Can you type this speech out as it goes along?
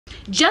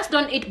Just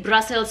don't eat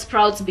Brussels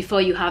sprouts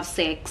before you have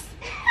sex.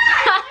 We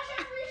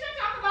should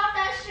talk about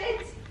that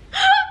shit.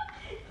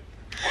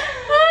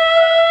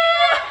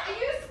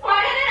 You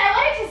spotted it. I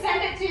wanted to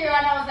send it to you,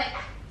 and I was like,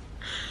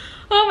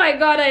 oh my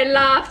god, I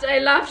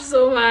laughed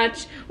so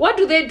much. What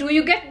do they do?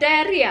 You get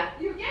diarrhea?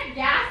 You get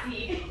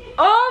gassy.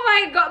 Oh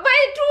my god,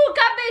 buy 2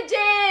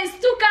 cabbages.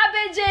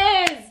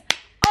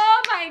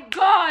 Oh my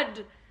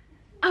god.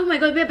 Oh my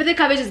god, but the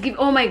cabbages give,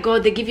 oh my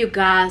god, they give you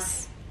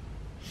gas.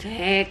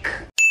 Heck.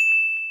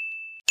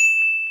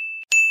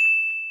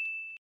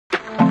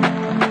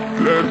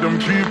 Let them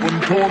keep on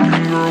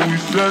talking, girl, we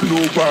said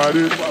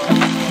nobody.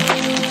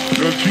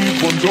 Let's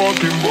keep on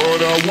talking,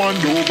 but I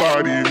want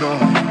nobody now.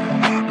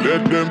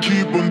 Let them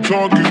keep on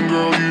talking,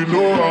 girl, you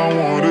know I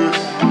want it.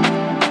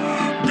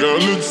 Girl,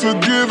 it's a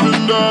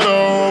given that I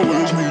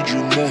always need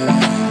you more.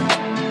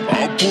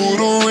 I'll put a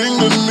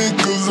ring on me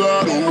cause I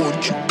don't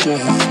want you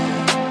gone.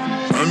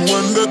 And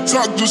when they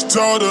talk, just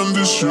tell them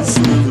this shit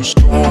feeling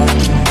strong.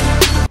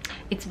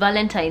 It's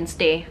Valentine's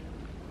Day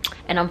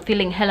and I'm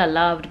feeling hella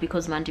loved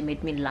because Mandi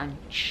made me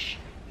lunch.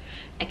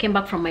 I came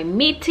back from my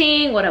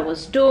meeting, what I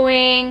was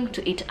doing,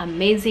 to eat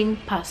amazing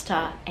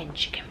pasta and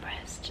chicken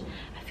breast.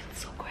 I feel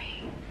so great.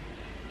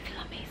 I feel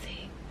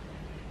amazing.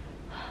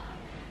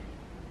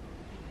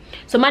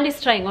 So Mandi's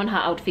trying on her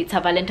outfits,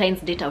 her Valentine's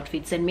date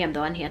outfits, and me, I'm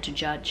the one here to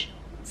judge.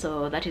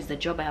 So that is the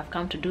job I have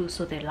come to do.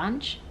 So the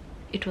lunch,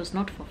 it was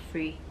not for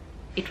free.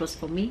 It was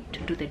for me to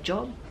do the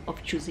job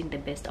of choosing the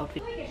best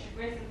outfit. I feel like I should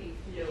wear something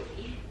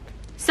flowy.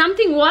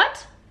 Something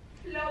what?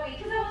 Flowy,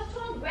 because I was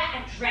told to wear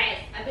a dress.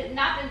 I've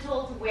not been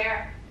told to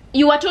wear.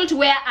 You were told to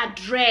wear a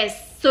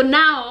dress. So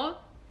now,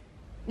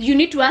 you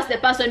need to ask the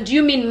person, do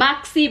you mean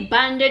maxi,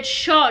 banded,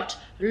 short,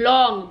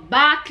 long,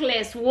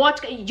 backless,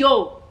 what?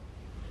 Yo,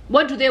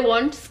 what do they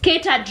want?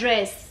 Skater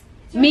dress,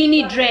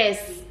 mini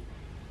dress,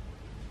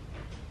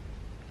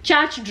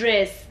 church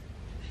dress.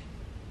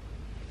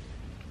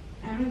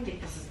 I don't think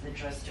this is the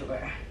dress to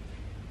wear.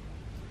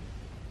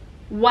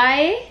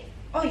 Why?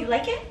 Oh, you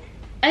like it?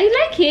 I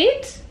like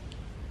it.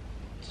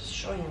 Just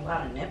showing a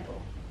lot of nipple.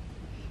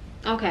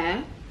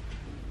 Okay.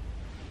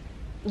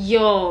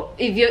 Yo,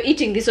 if you're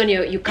eating this one,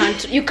 you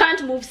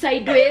can't move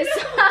sideways.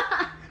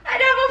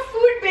 I'd have a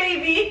food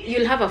baby.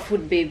 You'll have a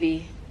food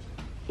baby.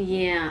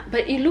 Yeah,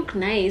 but you look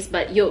nice.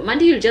 But yo,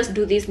 Mandi, you'll just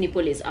do this.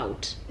 Nipple is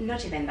out.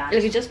 Not even that.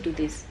 Like you just do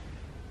this.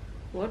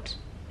 What?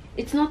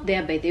 It's not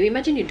there, by the way.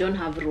 Imagine you don't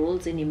have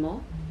rolls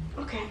anymore.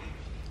 Okay.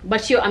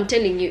 But yo, I'm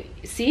telling you,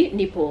 see,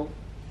 nipple.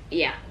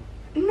 Yeah.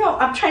 No,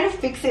 I'm trying to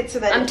fix it so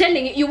that I'm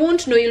telling you, you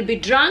won't know. You'll be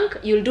drunk.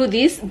 You'll do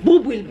this.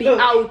 Boob will be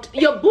out.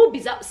 Your boob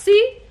is out.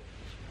 See?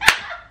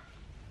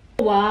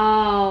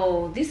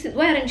 Wow. This is.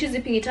 Why aren't you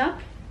zipping it up?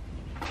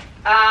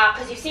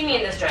 because you see me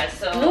in this dress,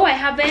 so. No, I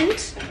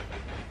haven't.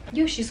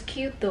 Yo, she's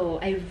cute though.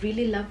 I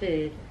really love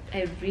it.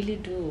 I really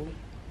do.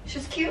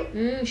 She's cute.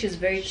 She's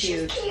very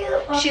cute. She's cute.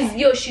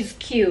 Okay. She's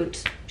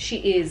cute.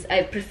 She is.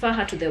 I prefer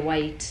her to the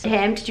white.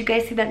 Did you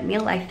guys see that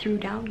meal I threw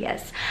down?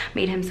 Yes.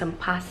 Made him some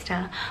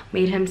pasta.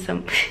 Made him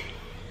some.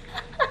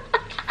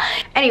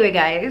 Anyway,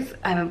 guys,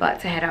 I'm about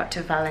to head out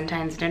to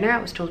Valentine's dinner.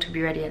 I was told to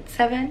be ready at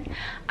 7.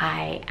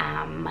 I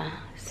am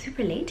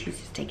super late. He's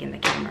just taking the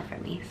camera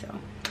from me, so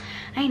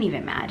I ain't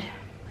even mad.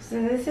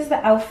 So this is the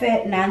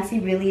outfit Nancy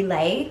really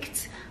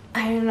liked.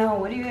 I don't know.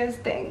 What do you guys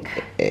think?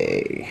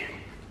 Hey.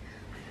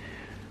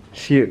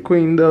 She a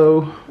queen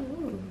though.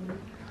 Ooh.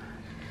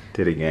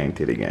 Titty gang,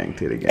 titty gang,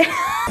 titty gang.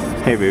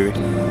 Hey baby.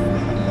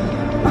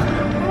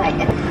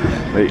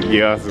 Like,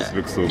 your ass just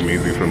looks so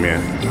amazing from here.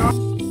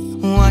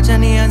 Wacha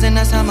nianze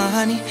na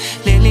samahani,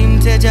 leli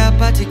mteja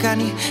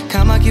patikani,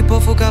 kama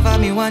kipofu kava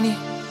miwani,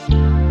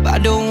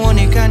 bado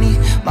uonekani,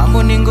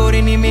 mambo ni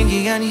ngori ni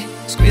mengi yani,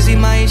 squeezy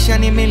maisha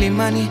ni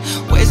milimani,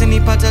 wezi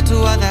nipata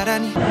tu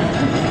hadharani.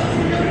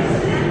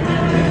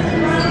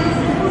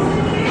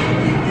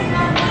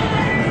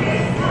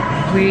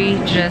 We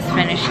just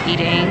finished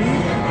eating.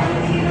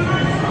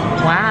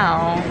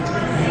 Wow.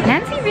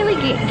 Nancy really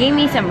gave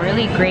me some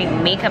really great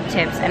makeup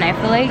tips, and I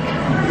feel like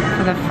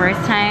for the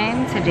first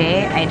time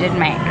today I did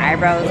my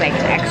eyebrows like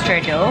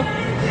extra dope.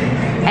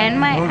 And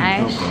my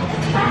eyes.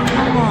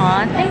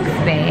 Aw, thanks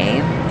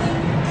babe.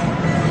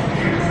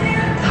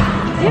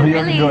 You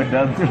really I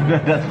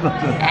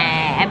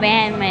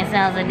banned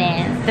myself to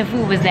dance. The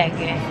food was that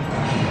good.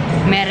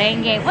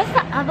 Merengue. What's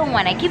the other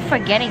one? I keep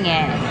forgetting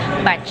it.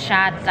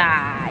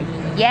 Bachata.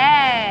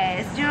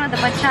 Yes. Do you know what the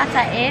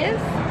bachata is?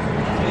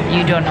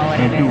 You don't know what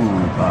it is.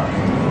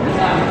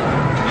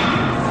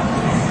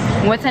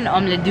 What's an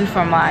omelette du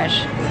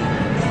fromage?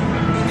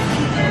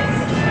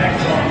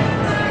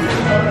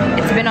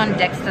 It's been on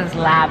Dexter's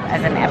Lab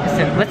as an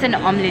episode. What's an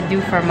omelette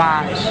du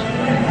fromage?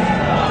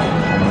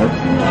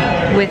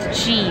 With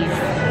cheese.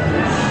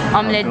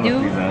 Omelette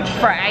du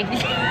fried.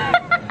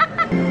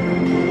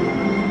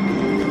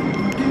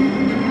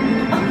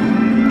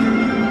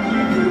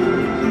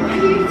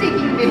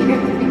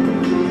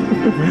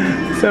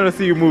 Just trying to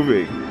see you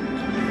moving.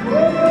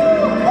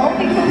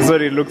 This is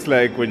what it looks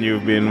like when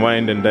you've been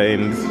wined and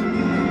dined.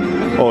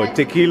 Oh,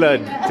 tequila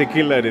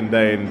and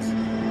dined.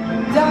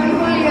 Don't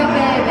worry,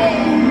 baby.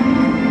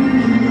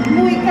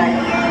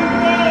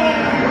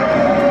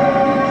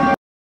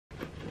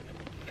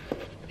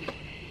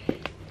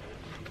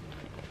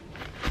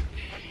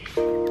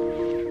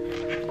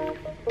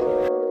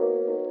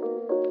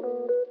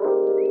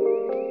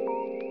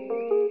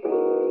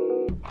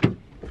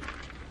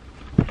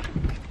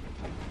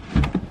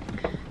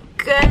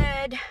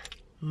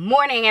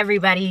 Morning,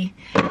 everybody.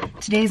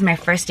 Today is my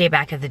first day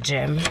back at the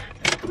gym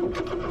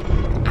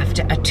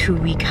after a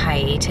 2-week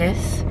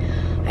hiatus.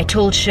 I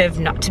told Shiv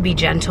not to be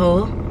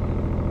gentle.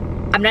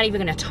 I'm not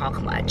even gonna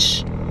talk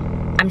much.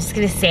 I'm just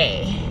gonna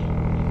say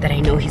that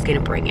I know he's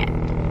gonna bring it.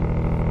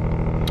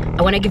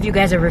 I wanna give you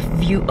guys a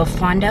review of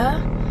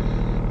Fonda.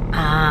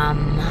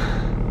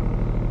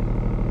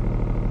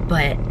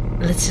 But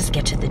let's just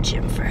get to the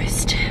gym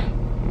first.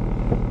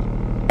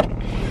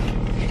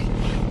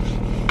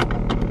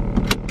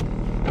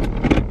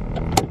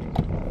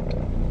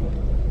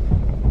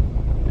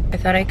 I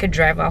thought I could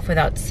drive off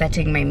without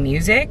setting my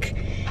music,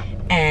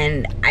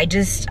 and I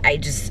just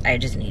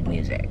need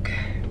music.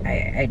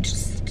 I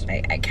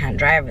can't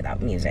drive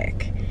without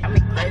music. I'm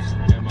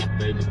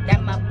crazy.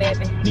 That my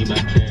baby. Need my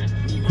cash.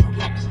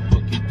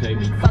 Fuck you, pay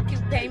me. Fuck you,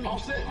 pay me.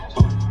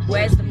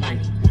 Where's the money?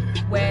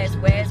 Where's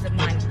the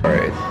money? All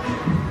right.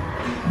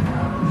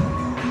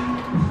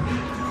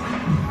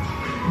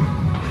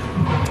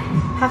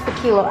 Half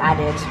a kilo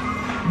added,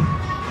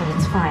 but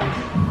it's fine.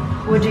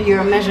 What do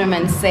your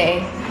measurements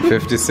say?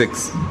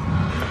 56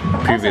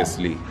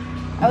 previously.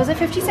 I was at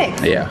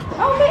 56? Yeah.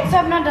 Okay, so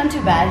I've not done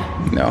too bad.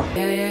 No.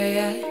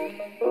 Yeah.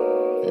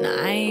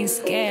 Nah, I ain't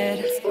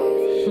scared.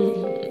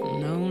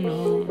 No.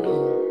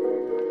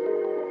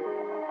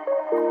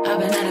 I've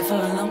been at it for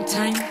a long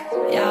time.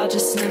 Y'all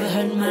just never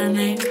heard my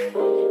name.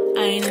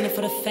 I ain't in it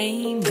for the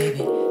fame,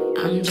 baby.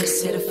 I'm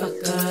just here to fuck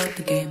up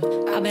the game.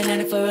 I've been at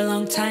it for a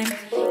long time.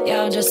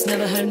 Y'all just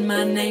never heard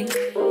my name.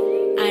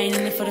 I ain't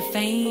in it for the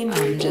fame.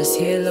 I'm just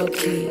here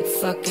low-key,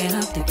 fucking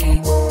up the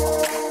game.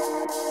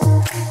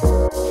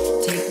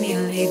 Take me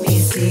or leave me,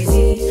 it's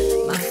easy.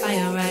 My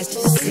fire rise to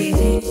the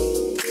ceiling.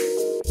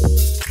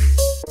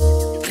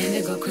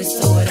 Indigo,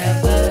 crystal,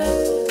 whatever.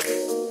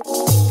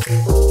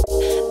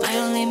 My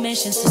only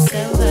mission's to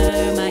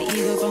silver. My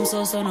ego grown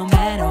so no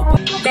matter.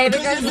 Baby,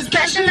 cause the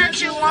special that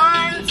you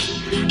want,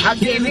 I'll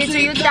give it to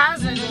you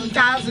thousand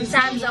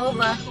times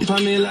over.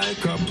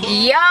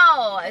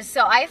 Yo,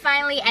 so I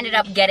finally ended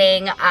up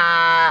getting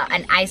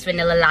an iced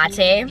vanilla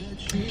latte.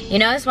 You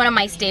know, it's one of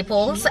my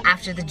staples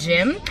after the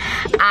gym.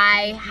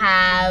 I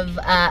have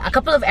a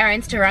couple of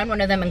errands to run.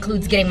 One of them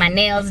includes getting my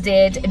nails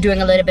did,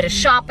 doing a little bit of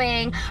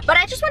shopping. But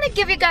I just want to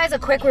give you guys a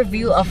quick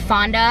review of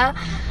Fonda.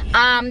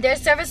 Their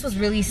service was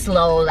really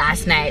slow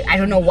last night. I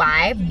don't know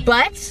why,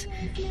 but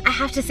I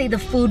have to say the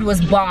food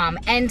was bomb.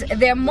 And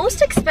their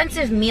most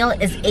expensive meal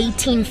is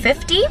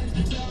 $18.50.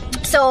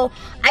 So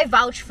I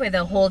vouch for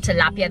the whole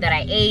tilapia that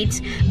I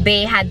ate.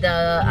 BAE had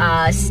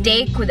the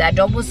steak with the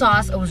adobo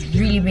sauce. It was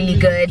really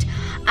good.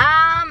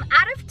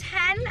 Out of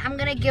 10, I'm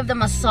gonna give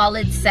them a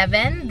solid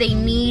 7. They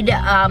need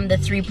the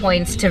 3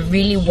 points to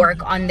really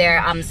work on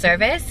their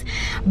service.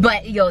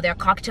 But yo, their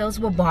cocktails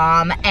were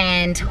bomb,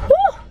 and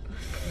whew,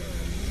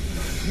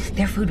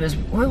 their food was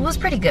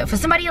pretty good. For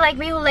somebody like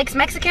me who likes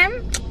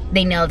Mexican,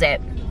 they nailed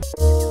it.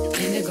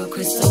 Indigo,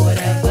 crystal,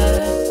 whatever.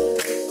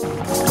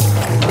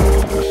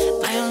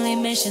 My only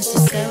mission's to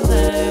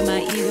silver.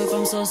 My ego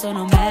grown so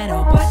no matter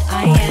what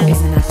I am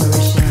is an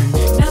apparition.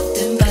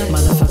 Nothing but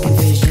motherfucking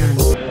vision.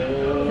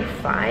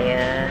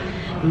 Fire.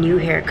 New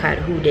haircut,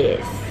 who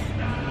this?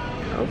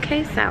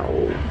 Okay,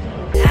 so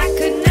I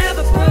could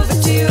never prove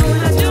it to you.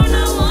 I do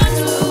not want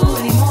to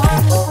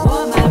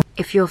anymore.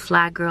 if you're a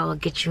fly girl,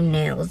 get your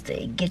nails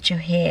did, get your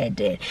hair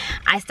did.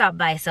 I stopped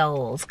by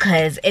Soul's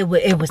because it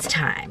was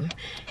time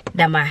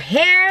that my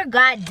hair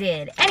got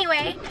did.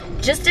 Anyway,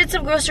 just did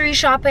some grocery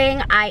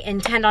shopping. I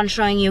intend on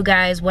showing you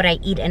guys what I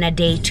eat in a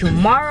day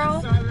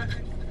tomorrow.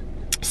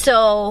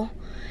 So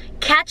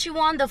catch you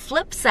on the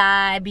flip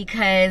side,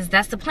 because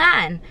that's the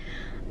plan.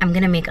 I'm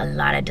gonna make a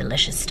lot of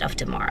delicious stuff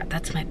tomorrow.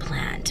 That's my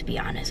plan, to be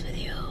honest with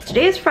you.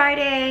 Today is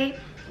Friday,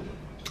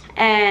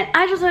 and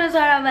I just want to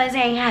start off by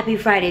saying happy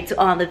Friday to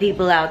all the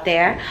people out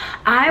there.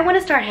 I want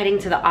to start heading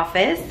to the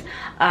office,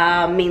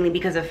 mainly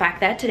because of the fact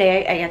that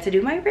today I get to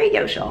do my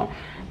radio show.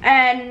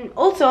 And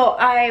also,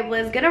 I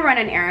was gonna run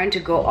an errand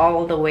to go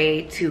all the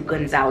way to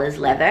Gonzalez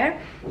Leather.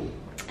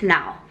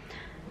 Now,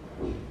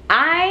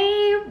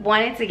 I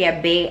wanted to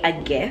get BAE a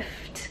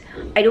gift.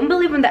 I don't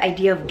believe in the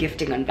idea of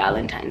gifting on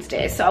Valentine's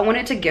Day, so I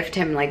wanted to gift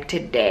him like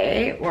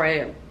today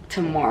or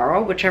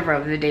tomorrow, whichever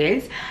of the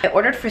days. I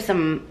ordered for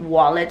some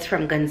wallets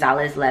from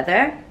Gonzalez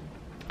Leather.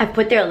 I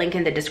put their link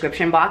in the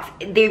description box.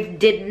 They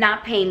did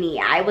not pay me.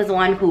 I was the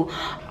one who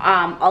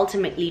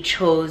ultimately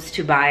chose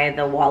to buy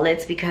the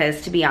wallets,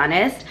 because to be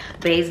honest,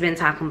 BAE's been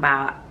talking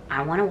about,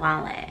 I want a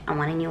wallet, I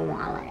want a new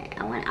wallet.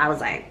 I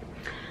was like,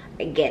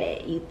 I get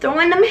it. You throw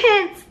in them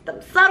hints,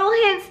 them subtle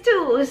hints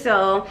too.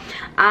 So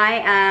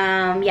I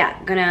am,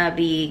 gonna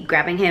be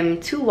grabbing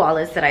him 2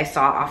 wallets that I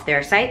saw off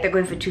their site. They're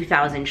going for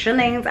 2,000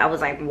 shillings. I was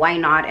like, why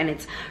not? And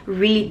it's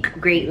really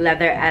great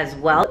leather as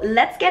well.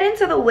 Let's get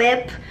into the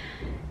whip,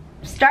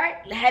 start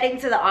heading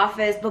to the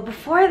office. But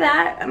before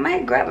that, I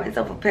might grab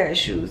myself a pair of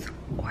shoes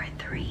or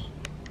 3.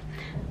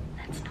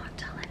 Let's not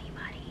tell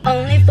anybody.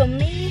 Only for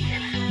me,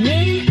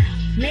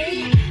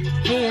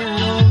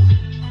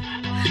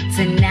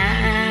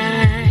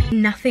 tonight.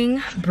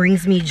 Nothing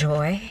brings me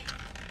joy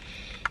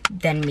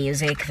than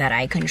music that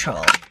I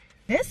control.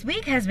 This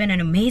week has been an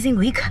amazing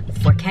week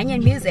for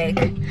Kenyan music.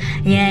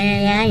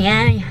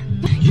 Yeah.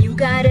 You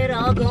got it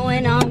all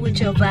going on with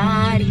your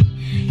body.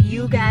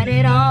 You got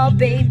it all,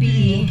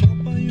 baby.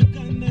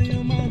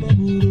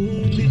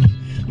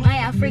 My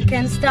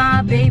African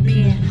star,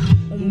 baby.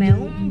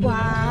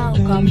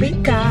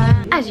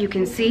 As you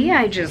can see,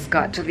 I just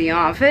got to the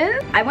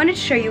office. I wanted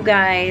to show you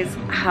guys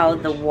how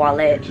the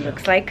wallet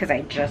looks like because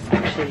I just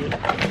actually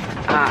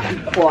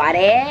bought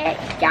it.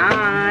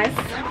 Yes.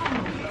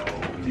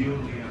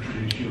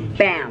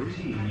 Bam.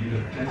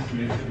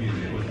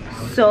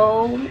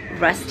 So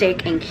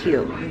rustic and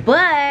cute.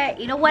 But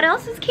you know what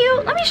else is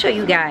cute? Let me show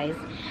you guys.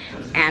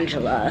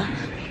 Angela.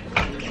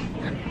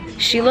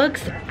 She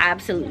looks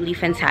absolutely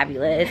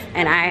fantabulous,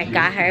 and I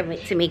got her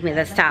to make me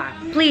this top.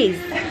 Please,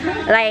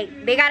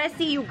 like, they gotta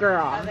see you,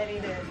 girl.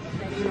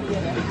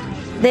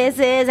 This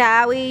is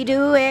how we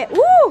do it.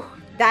 Woo!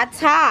 That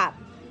top.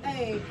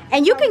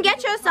 And you can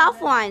get yourself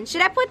one.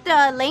 Should I put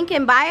the link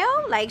in bio?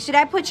 Like, should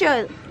I put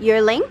your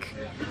link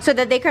so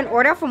that they can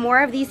order for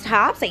more of these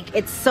tops? Like,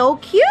 it's so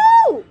cute.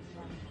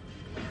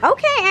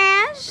 Okay,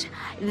 Ash.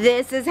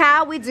 This is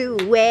how we do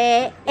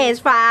it. It's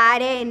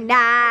Friday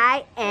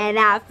night and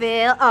I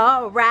feel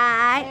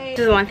alright.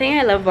 So the one thing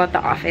I love about the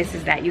office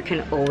is that you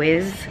can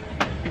always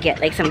get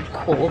like some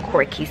cool,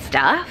 quirky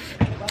stuff.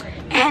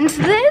 And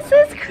this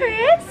is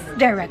Chris,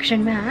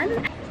 Direction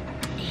Man.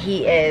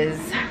 He is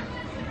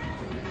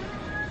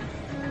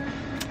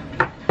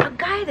a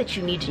guy that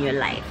you need in your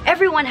life.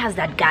 Everyone has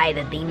that guy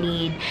that they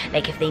need,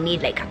 like if they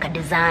need like a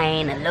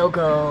design, a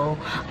logo,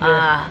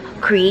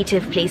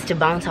 creative place to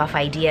bounce off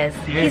ideas.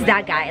 He's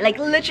that guy. Like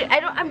literally,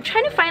 I'm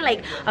trying to find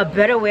like a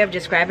better way of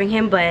describing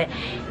him, but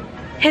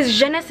his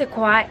je ne sais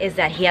quoi is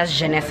that he has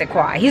je ne sais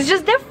quoi. He's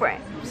just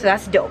different. So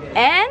that's dope.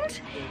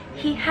 And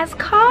he has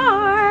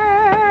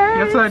cars.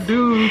 Yes, I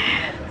do.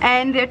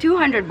 And they're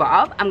 200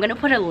 bob. I'm gonna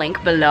put a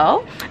link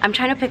below. I'm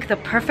trying to pick the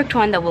perfect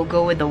one that will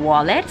go with the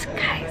wallet.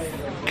 Guys,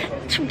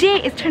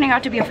 today is turning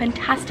out to be a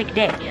fantastic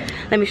day.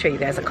 Let me show you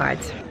guys the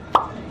cards.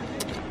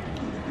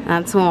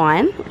 That's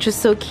one, which is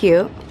so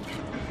cute.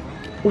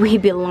 We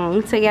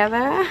belong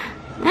together.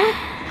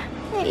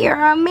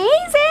 You're amazing.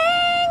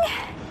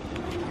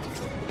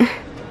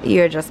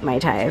 You're just my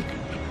type.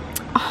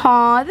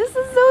 Aw, this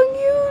is so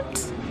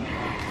cute.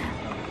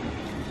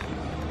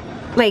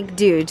 Like,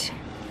 dude,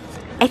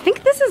 I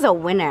think this is a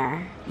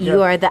winner. Yep.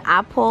 You are the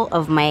apple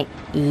of my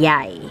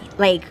eye.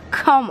 Like,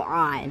 come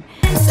on.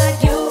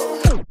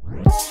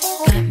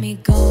 Got me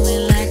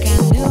going like I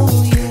knew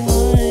you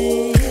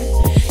would.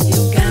 You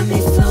got me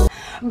flowing.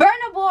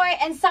 Burna Boy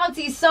and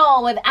Sauti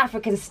Soul with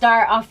African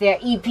Star off their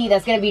EP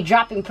that's gonna be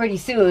dropping pretty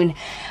soon.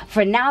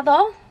 For now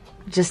though,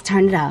 just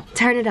turn it up.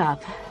 Turn it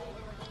up.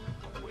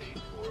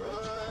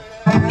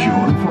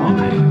 John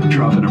Fromme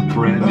dropping a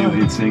brand new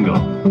hit single.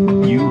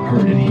 You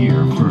heard it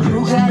here first.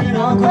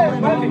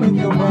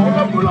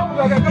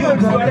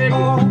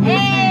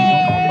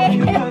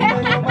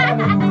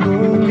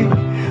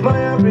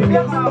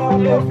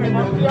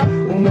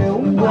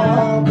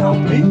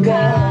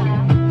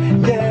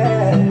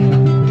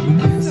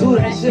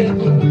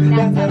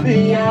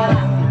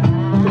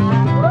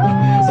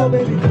 So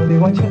baby, tell me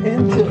what you're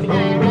into.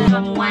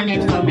 Want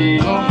it for me.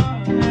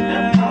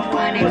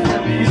 Want it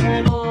for me.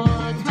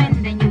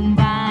 Twende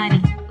nyumbani.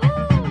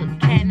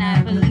 Can I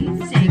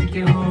please take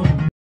you?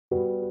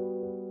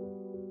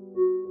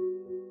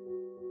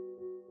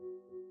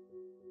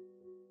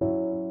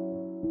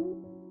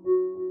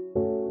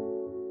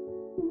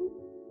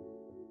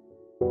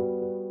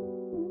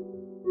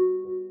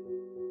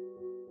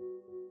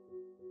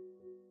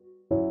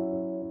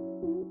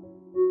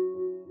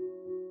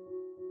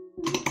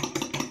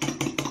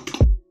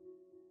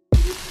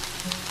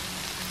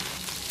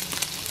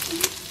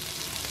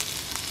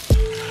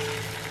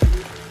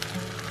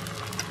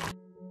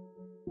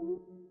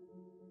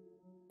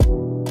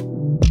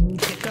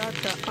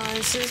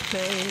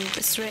 Babe,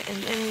 it's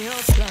written in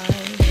your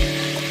blood,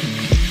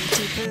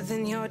 deeper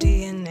than your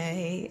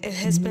DNA. It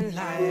has been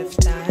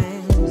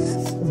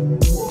lifetimes.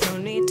 No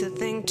need to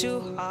think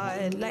too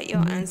hard. Let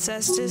your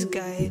ancestors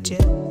guide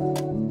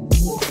you.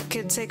 It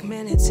could take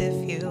minutes if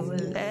you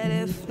let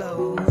it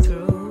flow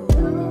through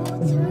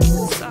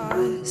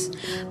us.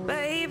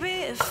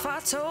 Baby, if I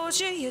told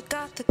you you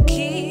got the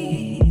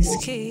keys,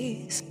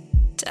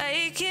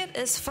 take it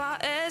as far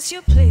as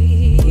you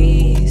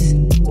please.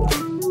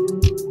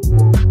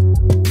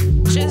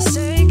 Just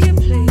take it,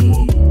 please.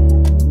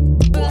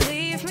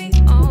 Believe me,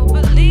 oh,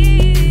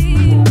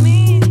 believe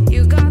me.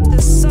 You got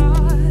the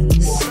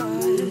sauce.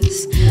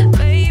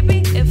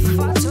 Baby, if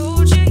I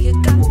told you you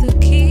got the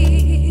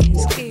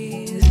keys.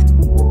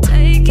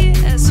 Take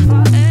it as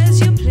far as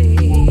you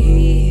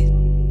please.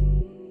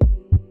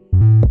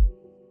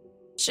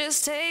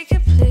 Just take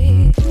it,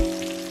 please.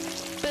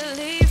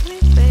 Believe me,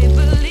 babe,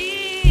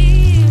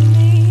 believe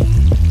me.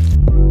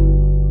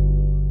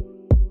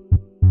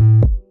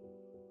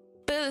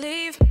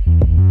 Believe me.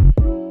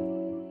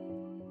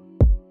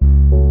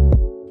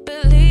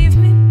 Believe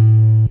me.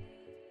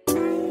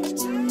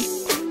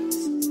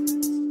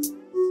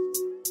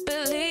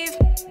 Believe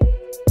me.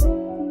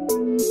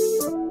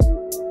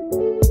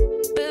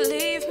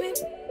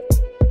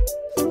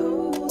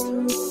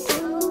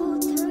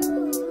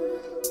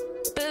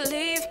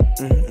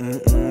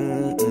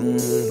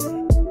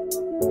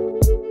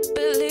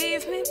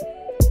 Believe me.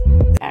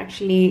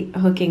 Actually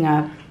hooking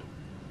up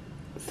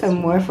some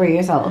more for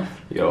yourself.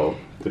 Yo,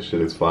 this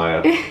shit is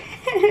fire.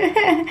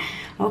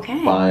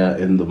 Okay. Fire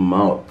in the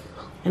mouth.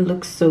 It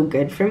looks so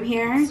good from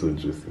here. So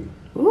juicy.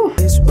 Ooh.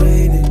 It's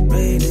raining,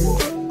 raining.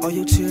 All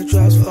your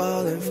teardrops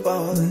falling,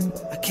 falling.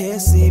 I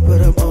can't see,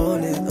 but I'm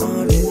on it,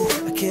 on it.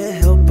 I can't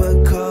help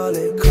but call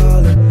it,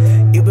 call it.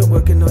 You've been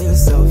working on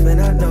yourself,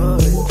 and I know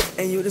it.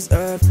 And you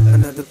deserve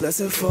another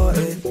blessing for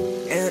it.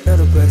 And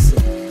another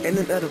blessing, and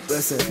another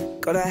blessing.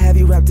 Gotta have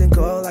you wrapped in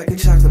gold like a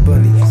chocolate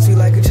bunny. Sweet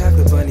like a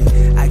chocolate bunny.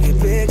 I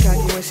get big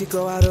cocky when she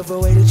go out of her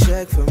way to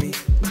check for me.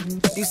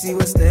 You see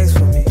what's next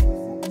for me.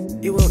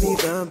 You won't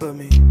need none but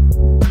me.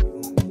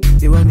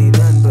 You won't need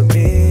none but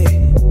me.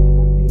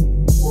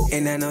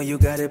 And I know you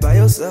got it by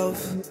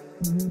yourself.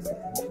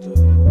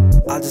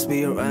 I'll just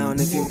be around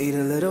if you need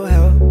a little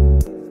help.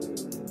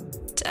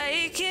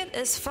 Take it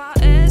as far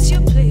as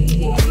you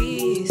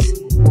please.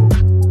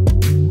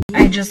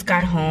 I just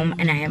got home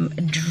and I am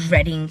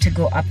dreading to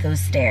go up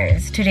those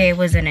stairs. Today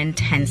was an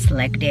intense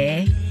leg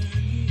day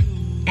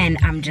and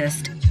I'm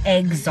just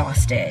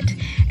exhausted.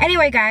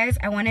 Anyway guys,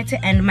 I wanted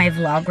to end my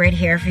vlog right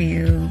here for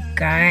you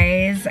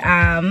guys.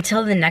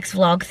 Till the next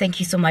vlog, thank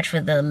you so much for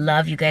the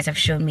love you guys have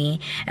shown me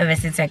ever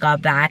since I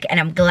got back,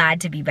 and I'm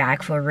glad to be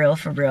back for real,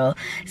 for real.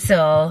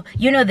 So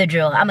you know the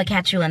drill. I'm gonna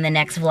catch you on the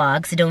next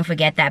vlog, so don't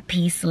forget that.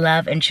 Peace,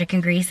 love, and chicken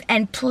grease.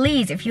 And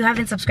please, if you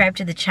haven't subscribed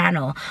to the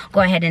channel,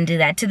 go ahead and do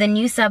that. To the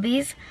new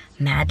subbies,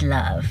 mad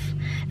love.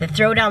 The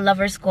Throwdown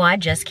Lover Squad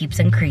just keeps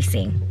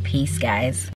increasing. Peace guys.